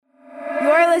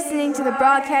listening to the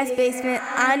Broadcast Basement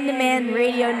On Demand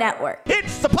Radio Network.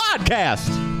 It's the podcast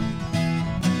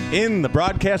in the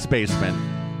Broadcast Basement.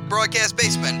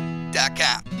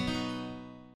 BroadcastBasement.com.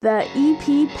 The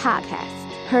EP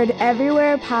Podcast. Heard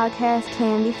everywhere podcasts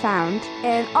can be found,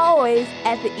 and always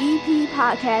at the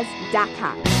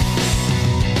EPPodcast.com.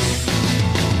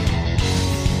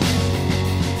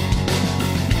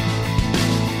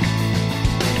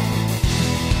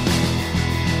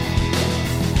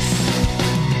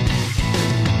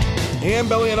 And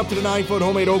bellying up to the 9-foot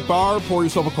homemade oak bar, pour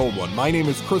yourself a cold one. My name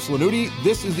is Chris Lanuti.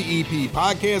 This is the EP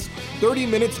Podcast. 30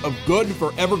 minutes of good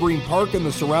for Evergreen Park and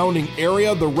the surrounding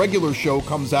area. The regular show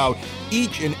comes out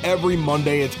each and every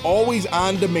Monday. It's always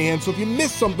on demand, so if you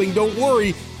miss something, don't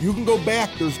worry. You can go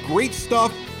back. There's great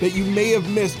stuff that you may have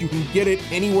missed. You can get it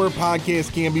anywhere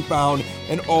podcasts can be found,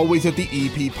 and always at the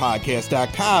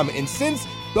EPPodcast.com. And since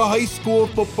the high school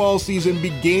football season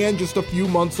began just a few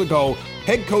months ago,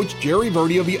 head coach Jerry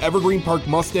Verdi of the Evergreen Park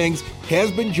Mustangs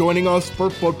has been joining us for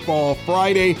Football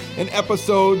Friday, an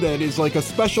episode that is like a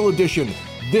special edition.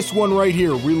 This one right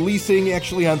here, releasing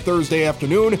actually on Thursday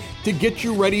afternoon to get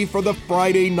you ready for the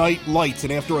Friday Night Lights.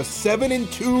 And after a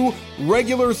 7-2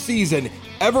 regular season,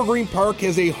 Evergreen Park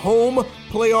has a home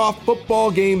playoff football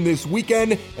game this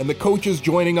weekend, and the coach is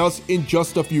joining us in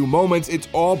just a few moments. It's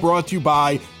all brought to you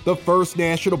by the First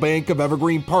National Bank of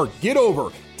Evergreen Park. Get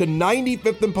over to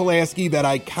 95th and Pulaski, that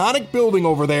iconic building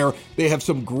over there. They have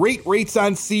some great rates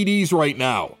on CDs right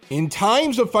now. In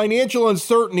times of financial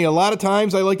uncertainty, a lot of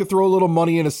times I like to throw a little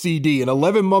money in a CD. An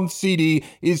 11-month CD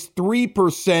is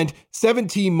 3%.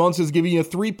 17 months is giving you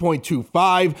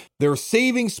 3.25. Their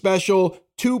savings special,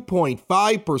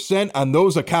 2.5% on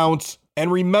those accounts. And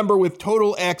remember, with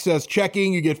Total Access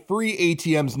Checking, you get free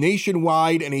ATMs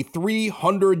nationwide and a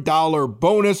 $300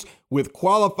 bonus with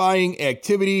qualifying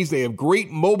activities. They have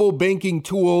great mobile banking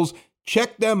tools.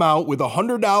 Check them out. With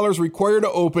 $100 required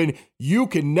to open, you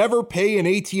can never pay an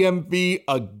ATM fee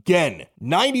again.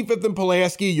 95th and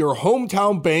Pulaski, your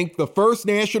hometown bank, the First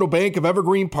National Bank of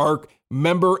Evergreen Park,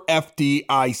 member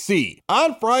FDIC.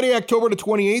 On Friday, October the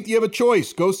 28th, you have a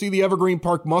choice. Go see the Evergreen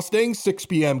Park Mustangs, 6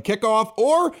 p.m. kickoff,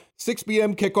 or 6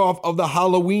 p.m. kickoff of the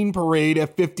Halloween parade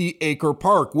at 50 Acre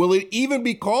Park. Will it even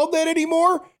be called that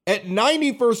anymore? At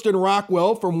 91st and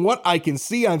Rockwell, from what I can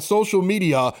see on social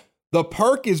media, the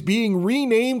park is being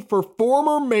renamed for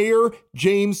former Mayor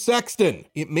James Sexton.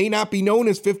 It may not be known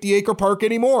as 50 Acre Park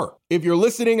anymore. If you're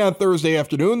listening on Thursday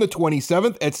afternoon, the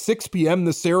 27th at 6 p.m.,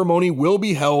 the ceremony will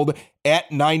be held at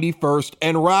 91st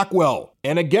and Rockwell.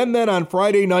 And again then on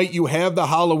Friday night, you have the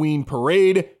Halloween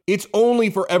parade. It's only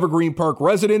for Evergreen Park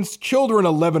residents, children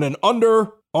 11 and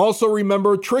under. Also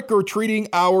remember, trick-or-treating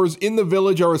hours in the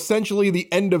village are essentially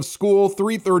the end of school,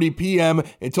 3:30 p.m.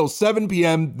 until 7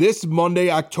 p.m. this Monday,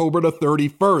 October the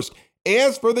 31st.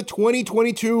 As for the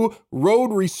 2022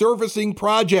 road resurfacing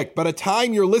project, by the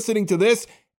time you're listening to this,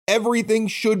 everything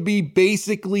should be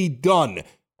basically done.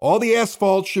 All the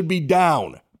asphalt should be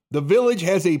down. The village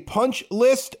has a punch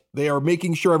list. They are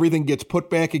making sure everything gets put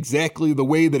back exactly the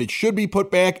way that it should be put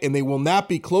back, and they will not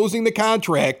be closing the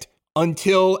contract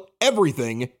until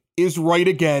everything is right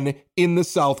again in the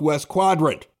southwest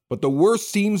quadrant. But the worst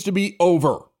seems to be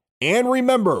over. And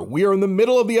remember, we are in the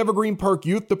middle of the Evergreen Park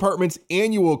Youth Department's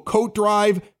annual coat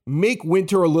drive. Make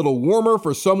winter a little warmer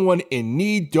for someone in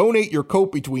need. Donate your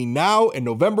coat between now and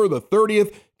November the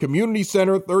 30th. Community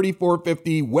Center,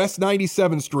 3450 West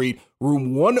 97th Street,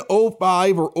 room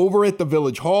 105, or over at the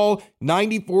Village Hall,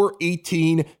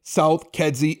 9418 South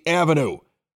Kedzie Avenue.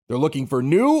 They're looking for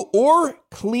new or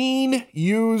clean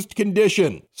used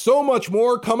condition. So much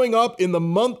more coming up in the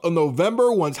month of November.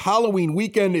 Once Halloween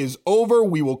weekend is over,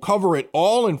 we will cover it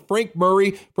all. And Frank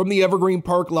Murray from the Evergreen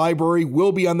Park Library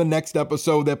will be on the next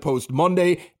episode that posts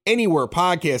Monday, anywhere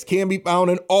podcasts can be found,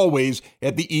 and always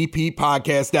at the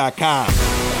EPPodcast.com.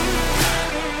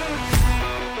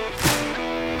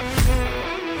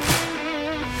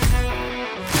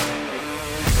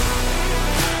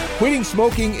 Quitting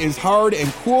smoking is hard,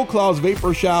 and Cool Clouds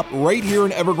Vapor Shop right here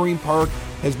in Evergreen Park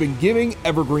has been giving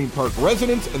Evergreen Park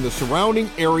residents and the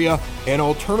surrounding area an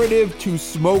alternative to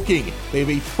smoking. They have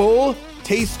a full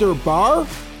taster bar.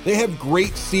 They have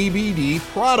great CBD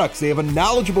products. They have a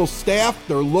knowledgeable staff.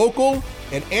 They're local.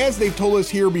 And as they've told us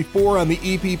here before on the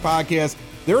EP podcast,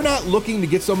 they're not looking to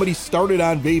get somebody started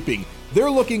on vaping.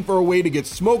 They're looking for a way to get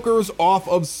smokers off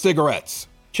of cigarettes.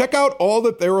 Check out all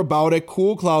that they're about at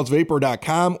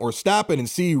coolcloudsvapor.com, or stop in and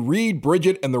see Reed,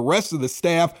 Bridget, and the rest of the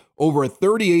staff over at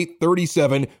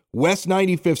 3837 West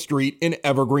 95th Street in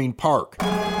Evergreen Park.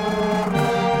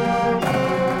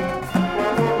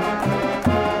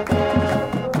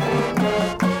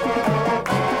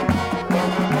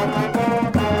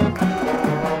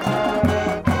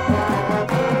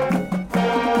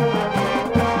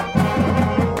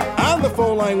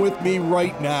 with me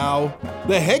right now,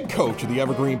 the head coach of the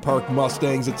Evergreen Park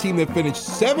Mustangs, a team that finished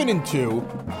 7-2,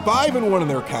 5-1 in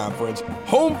their conference.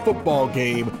 Home football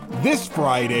game this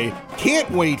Friday. Can't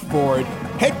wait for it.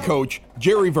 Head coach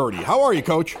Jerry Verdi. How are you,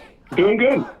 Coach? Doing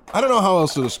good. I don't know how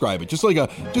else to describe it. Just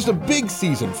a big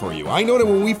season for you. I know that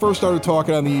when we first started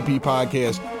talking on the EP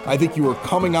podcast, I think you were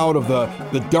coming out of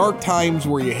the dark times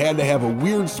where you had to have a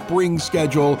weird spring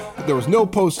schedule. There was no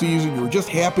postseason. You were just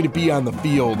happy to be on the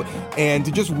field. And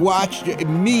to just watch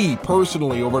me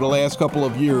personally over the last couple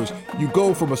of years, you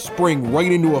go from a spring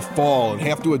right into a fall and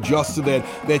have to adjust to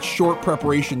that short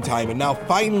preparation time. And now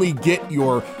finally get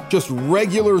your just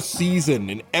regular season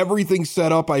and everything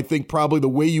set up, I think, probably the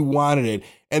way you wanted it.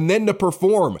 And then to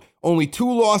perform. Only 2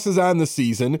 losses on the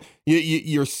season.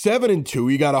 You're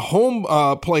 7-2. You got a home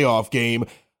playoff game.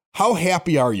 How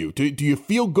happy are you? Do you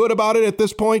feel good about it at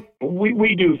this point?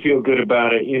 We do feel good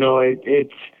about it. You know,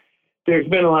 there's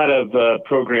been a lot of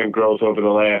program growth over the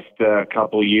last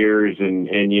couple years,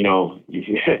 and you know,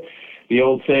 the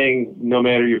old saying, no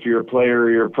matter if you're a player or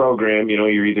you're a program, you know,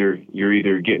 you're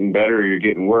either getting better or you're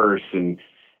getting worse, and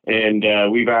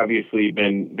we've obviously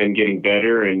been getting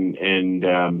better,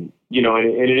 and you know, and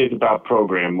it is about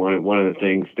program. One of the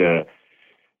things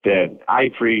that I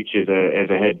preach as a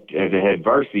head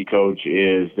varsity coach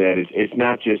is that it's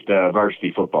not just a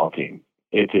varsity football team.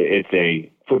 It's a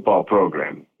football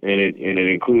program, and it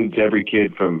includes every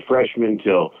kid from freshman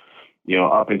till, you know,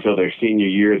 up until their senior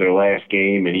year, their last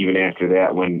game, and even after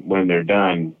that when they're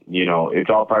done. You know, it's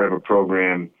all part of a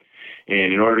program.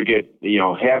 And in order to get, you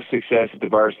know, have success at the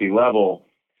varsity level,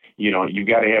 you know, you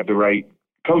got to have the right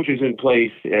coaches in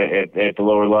place at the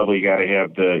lower level. You got to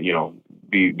have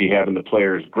be having the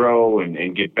players grow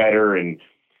and get better. And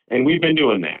we've been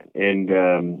doing that.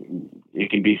 And it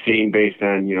can be seen based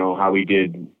on, you know, how we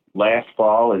did last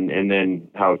fall and then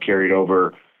how it carried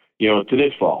over, you know, to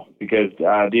this fall, because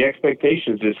the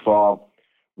expectations this fall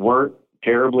weren't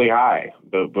terribly high,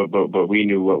 but we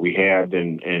knew what we had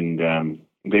and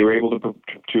they were able to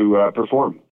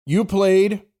perform. You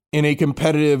played in a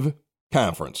competitive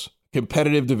conference,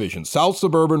 competitive division. South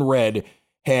Suburban Red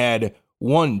had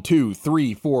 5 teams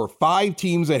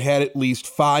that had at least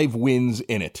 5 wins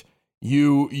in it.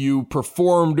 You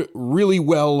performed really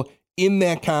well in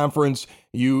that conference.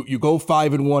 You go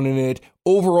 5-1 in it.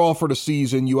 Overall for the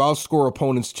season, you outscore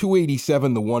opponents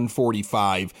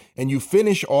 287-145, and you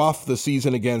finish off the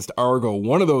season against Argo,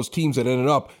 one of those teams that ended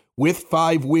up with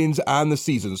 5 wins on the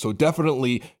season. So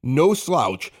definitely no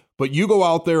slouch, but you go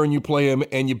out there and you play them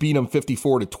and you beat them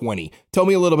 54-20. Tell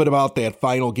me a little bit about that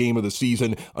final game of the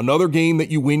season. Another game that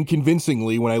you win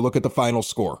convincingly when I look at the final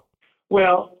score.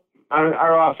 Well,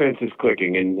 our offense is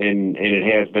clicking, and it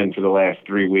has been for the last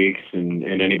 3 weeks, and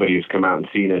anybody who's come out and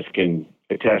seen us can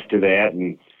attest to that.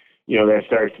 And, you know, that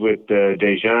starts with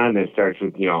Dejan, that starts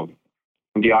with, you know,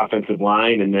 the offensive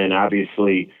line, and then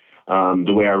obviously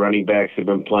the way our running backs have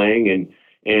been playing, and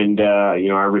you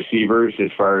know, our receivers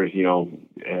as far as, you know,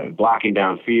 blocking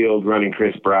downfield, running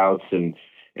crisp routes, and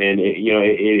it, you know,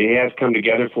 it has come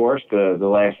together for us the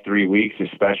last 3 weeks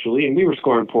especially. And we were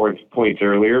scoring points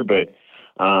earlier, but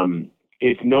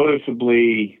it's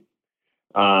noticeably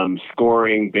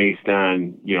scoring based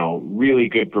on, you know, really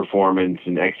good performance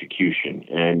and execution.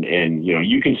 And you know,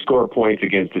 you can score points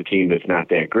against a team that's not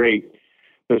that great,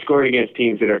 but scoring against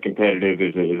teams that are competitive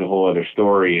is a whole other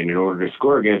story. And in order to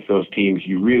score against those teams,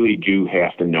 you really do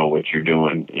have to know what you're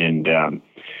doing. And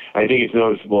I think it's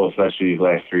noticeable, especially these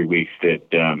last 3 weeks, that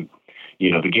you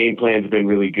know, the game plan's been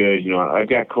really good. You know, I've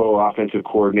got co-offensive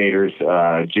coordinators.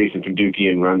 Jason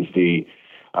Findukian runs the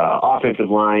offensive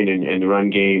line and the run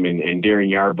game, and Darren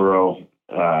Yarborough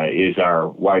is our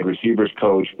wide receivers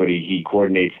coach, but he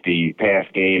coordinates the pass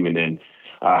game, and then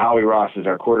Howie Ross is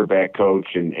our quarterback coach,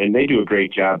 and they do a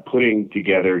great job putting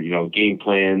together, you know, game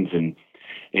plans and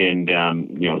you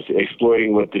know,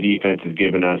 exploiting what the defense has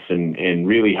given us and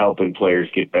really helping players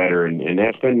get better, and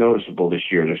that's been noticeable this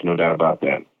year. There's no doubt about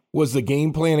that. Was the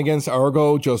game plan against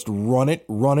Argo just run it?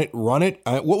 What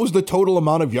was the total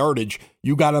amount of yardage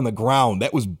you got on the ground?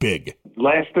 That was big.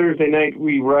 Last Thursday night,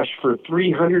 we rushed for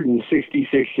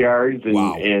 366 yards. And,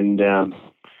 wow. And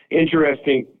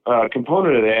interesting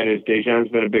component of that is Dejan's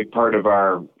been a big part of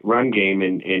our run game,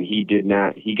 and he gained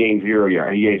 0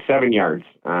 yards. He gained 7 yards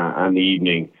on the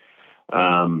evening.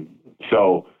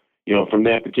 So, you know, from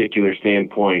that particular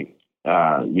standpoint,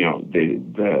 you know,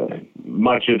 the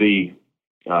much of the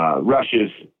rushes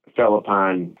fell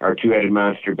upon our two-headed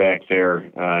monster back there,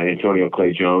 Antonio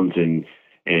Clay Jones and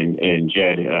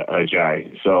Jed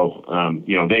Ajay. So,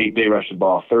 you know, they rushed the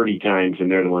ball 30 times,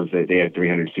 and they're the ones that they had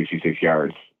 366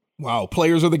 yards. Wow.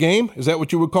 Players of the game? Is that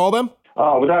what you would call them?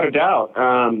 Oh, without a doubt.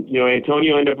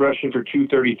 Antonio ended up rushing for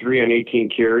 233 on 18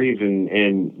 carries,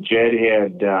 and Jed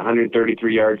had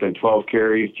 133 yards on 12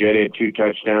 carries. Jed had 2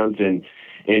 touchdowns, and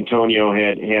Antonio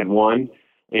had 1.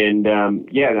 And,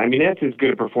 that's as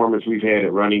good a performance we've had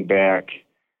at running back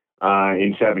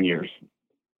in 7 years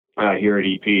here at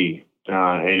EP.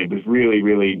 And it was really,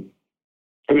 really,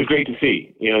 it was great to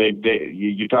see.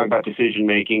 You talk about decision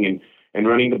making, and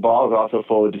running the ball is also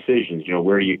full of decisions.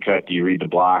 Where do you cut? Do you read the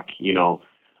block?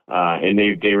 And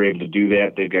they were able to do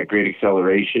that. They've got great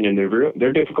acceleration, and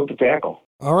they're difficult to tackle.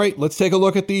 All right, let's take a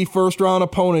look at the first round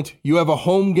opponent. You have a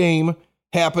home game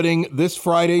happening this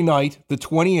Friday night, the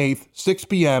 28th, 6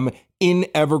 p.m. in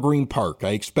Evergreen Park.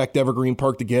 I expect Evergreen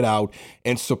Park to get out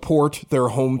and support their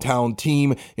hometown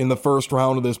team in the first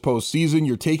round of this postseason.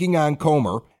 You're taking on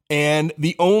Comer, and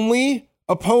the only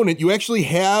opponent, you actually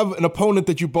have an opponent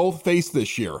that you both faced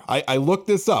this year. I looked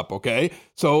this up, okay?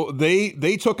 So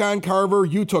they took on Carver,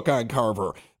 you took on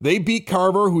Carver. They beat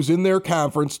Carver, who's in their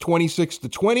conference,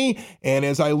 26-20, and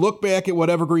as I look back at what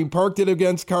Evergreen Park did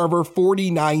against Carver,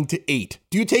 49-8.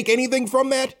 Do you take anything from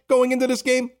that going into this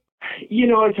game?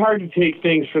 It's hard to take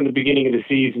things from the beginning of the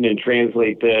season and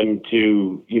translate them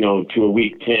to a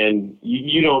week 10.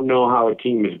 You don't know how a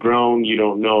team has grown. You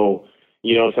don't know.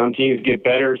 Some teams get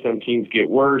better, some teams get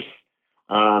worse.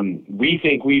 We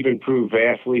think we've improved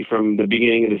vastly from the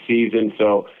beginning of the season.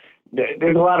 So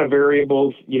there's a lot of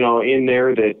variables, in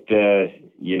there that,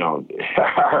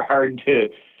 are hard to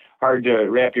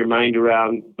wrap your mind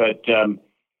around. But,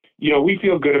 we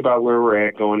feel good about where we're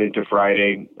at going into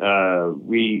Friday.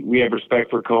 We have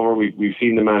respect for Comer. We've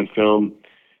seen them on film.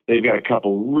 They've got a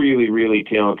couple really, really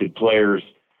talented players.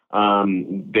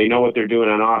 They know what they're doing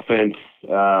on offense.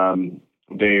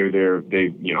 They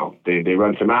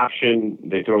run some option.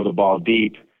 They throw the ball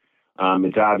deep.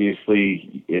 It's obvious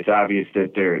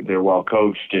that they're well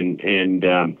coached, and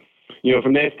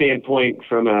from that standpoint,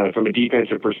 from a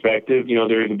defensive perspective,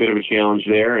 there is a bit of a challenge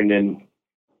there. And then,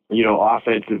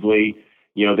 offensively,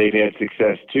 they've had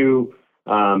success too.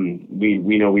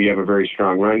 We know we have a very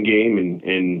strong run game,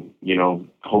 and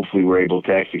hopefully we're able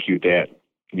to execute that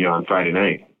on Friday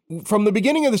night. From the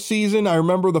beginning of the season, I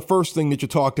remember the first thing that you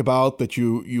talked about that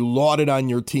you lauded on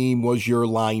your team was your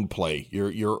line play,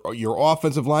 your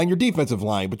offensive line, your defensive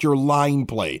line, but your line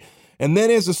play. And then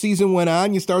as the season went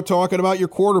on, you start talking about your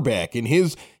quarterback and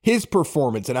his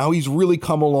performance and how he's really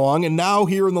come along. And now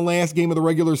here in the last game of the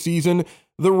regular season,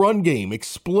 the run game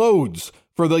explodes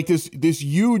for this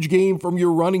huge game from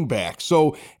your running back.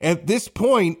 So at this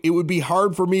point, it would be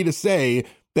hard for me to say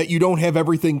that you don't have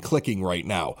everything clicking right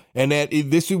now, and that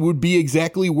this would be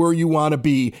exactly where you want to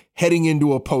be heading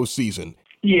into a postseason.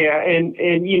 Yeah, and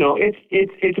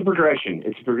it's a progression.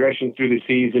 It's a progression through the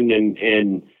season, and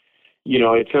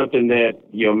it's something that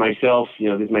myself,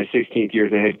 this is my 16th year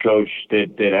as a head coach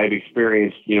that I've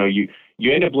experienced.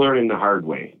 You end up learning the hard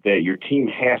way that your team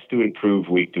has to improve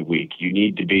week to week. You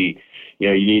need to be,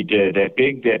 that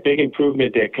big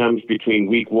improvement that comes between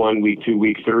week 1, week 2,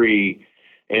 week 3.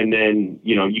 And then,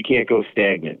 you can't go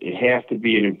stagnant. It has to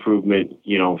be an improvement,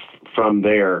 from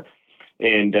there.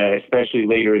 And especially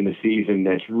later in the season,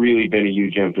 that's really been a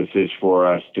huge emphasis for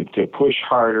us to push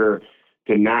harder,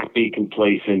 to not be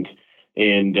complacent.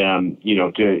 And, and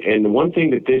the one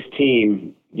thing that this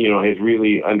team, has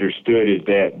really understood is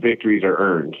that victories are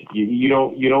earned. You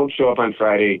don't show up on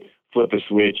Friday, flip a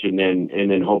switch, and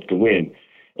then hope to win.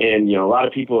 And, a lot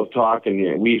of people have talked,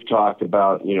 and we've talked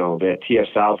about, that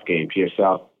TF South game. TF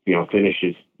South,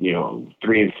 finishes,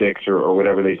 3-6 or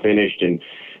whatever they finished, and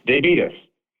they beat us.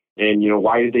 And,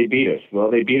 why did they beat us? Well,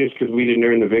 they beat us because we didn't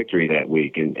earn the victory that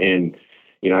week. And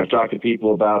I've talked to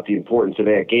people about the importance of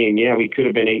that game. Yeah, we could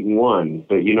have been 8-1,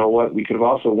 but you know what? We could have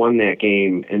also won that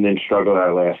game and then struggled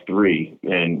our last 3.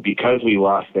 And because we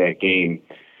lost that game,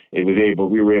 we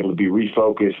were able to be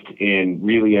refocused and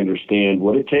really understand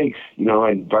what it takes,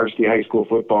 in varsity high school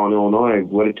football in Illinois,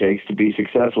 what it takes to be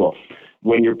successful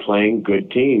when you're playing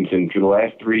good teams. And for the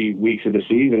last 3 weeks of the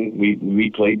season, we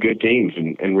played good teams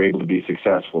and were able to be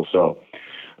successful. So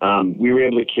we were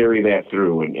able to carry that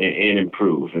through and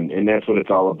improve. And that's what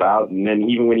it's all about. And then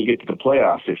even when you get to the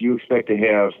playoffs, if you expect to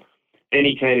have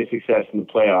any kind of success in the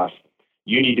playoffs,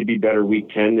 you need to be better week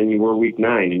 10 than you were week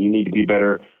 9, and you need to be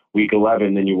better week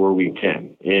 11 than you were week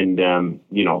 10. And,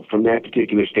 from that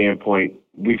particular standpoint,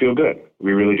 we feel good.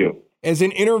 We really do. As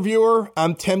an interviewer,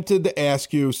 I'm tempted to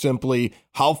ask you simply,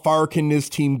 how far can this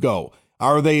team go?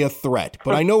 Are they a threat?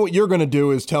 But I know what you're going to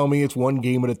do is tell me it's one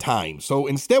game at a time. So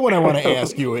instead, what I want to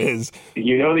ask you is...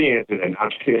 You know the answer then.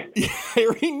 I'm kidding.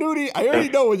 I already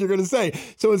know what you're going to say.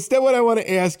 So instead, what I want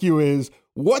to ask you is,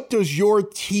 What does your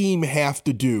team have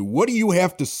to do? What do you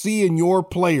have to see in your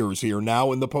players here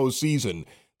now in the postseason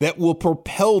that will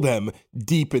propel them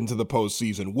deep into the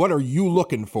postseason? What are you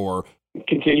looking for?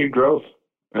 Continued growth.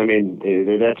 I mean,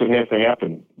 that's what has to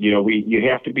happen. You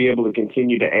have to be able to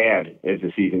continue to add as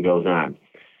the season goes on.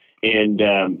 And,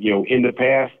 in the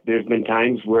past, there's been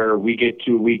times where we get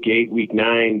to week 8, week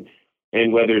 9,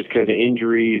 and whether it's because of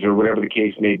injuries or whatever the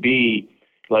case may be,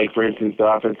 like, for instance, the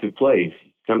offensive plays,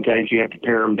 sometimes you have to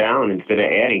pare them down instead of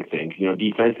adding things.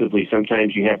 Defensively,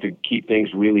 sometimes you have to keep things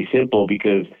really simple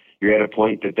because you're at a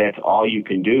point that that's all you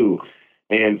can do.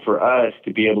 And for us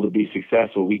to be able to be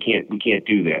successful, we can't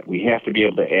do that. We have to be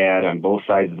able to add on both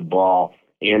sides of the ball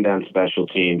and on special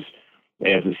teams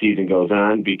as the season goes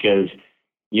on because,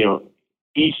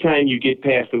 each time you get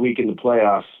past the week in the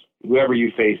playoffs, whoever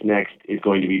you face next is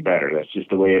going to be better. That's just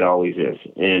the way it always is.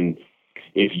 And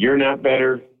if you're not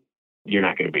better, you're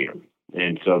not going to beat them.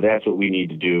 And so that's what we need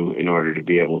to do in order to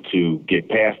be able to get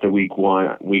past the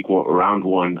round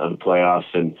one of the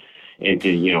playoffs and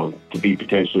to be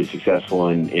potentially successful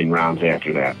in rounds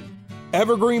after that.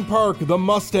 Evergreen Park, the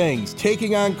Mustangs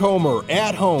taking on Comer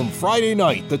at home Friday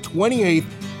night, the 28th,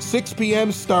 6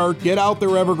 p.m. start. Get out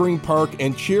there, Evergreen Park,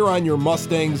 and cheer on your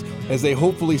Mustangs as they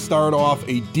hopefully start off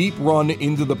a deep run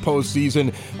into the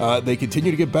postseason. They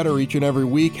continue to get better each and every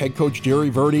week. Head coach Jerry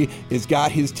Verdi has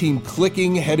got his team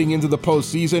clicking heading into the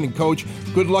postseason. And, Coach,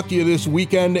 good luck to you this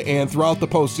weekend and throughout the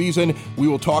postseason. We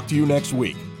will talk to you next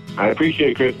week. I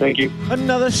appreciate it, Chris. Thank you.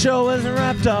 Another show is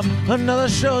wrapped up. Another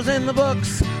show's in the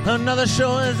books. Another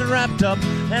show is wrapped up.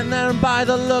 And then by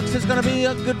the looks, it's going to be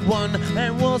a good one.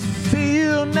 And we'll see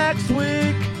you next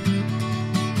week.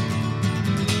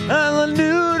 And the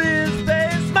nude is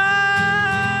basement.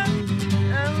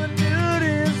 And the nude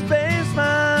is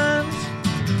basement.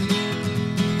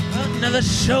 Another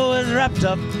show is wrapped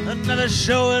up. Another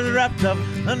show is wrapped up.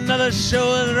 Another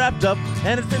show is wrapped up.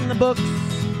 And it's in the books.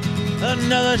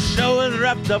 Another show is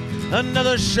wrapped up.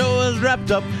 Another show is wrapped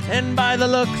up. And by the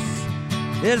looks,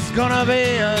 it's gonna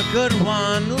be a good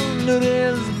one.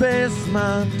 Nudie's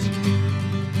Basement.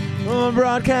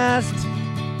 Broadcast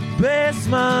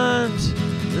Basement.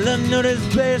 The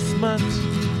Nudie's Basement.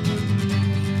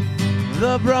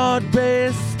 The Broad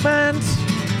Basement.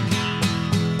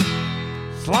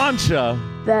 Slancha.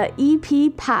 The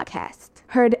EP Podcast.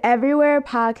 Heard everywhere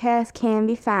podcasts can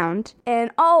be found,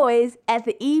 and always at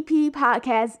the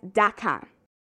eppodcast.com.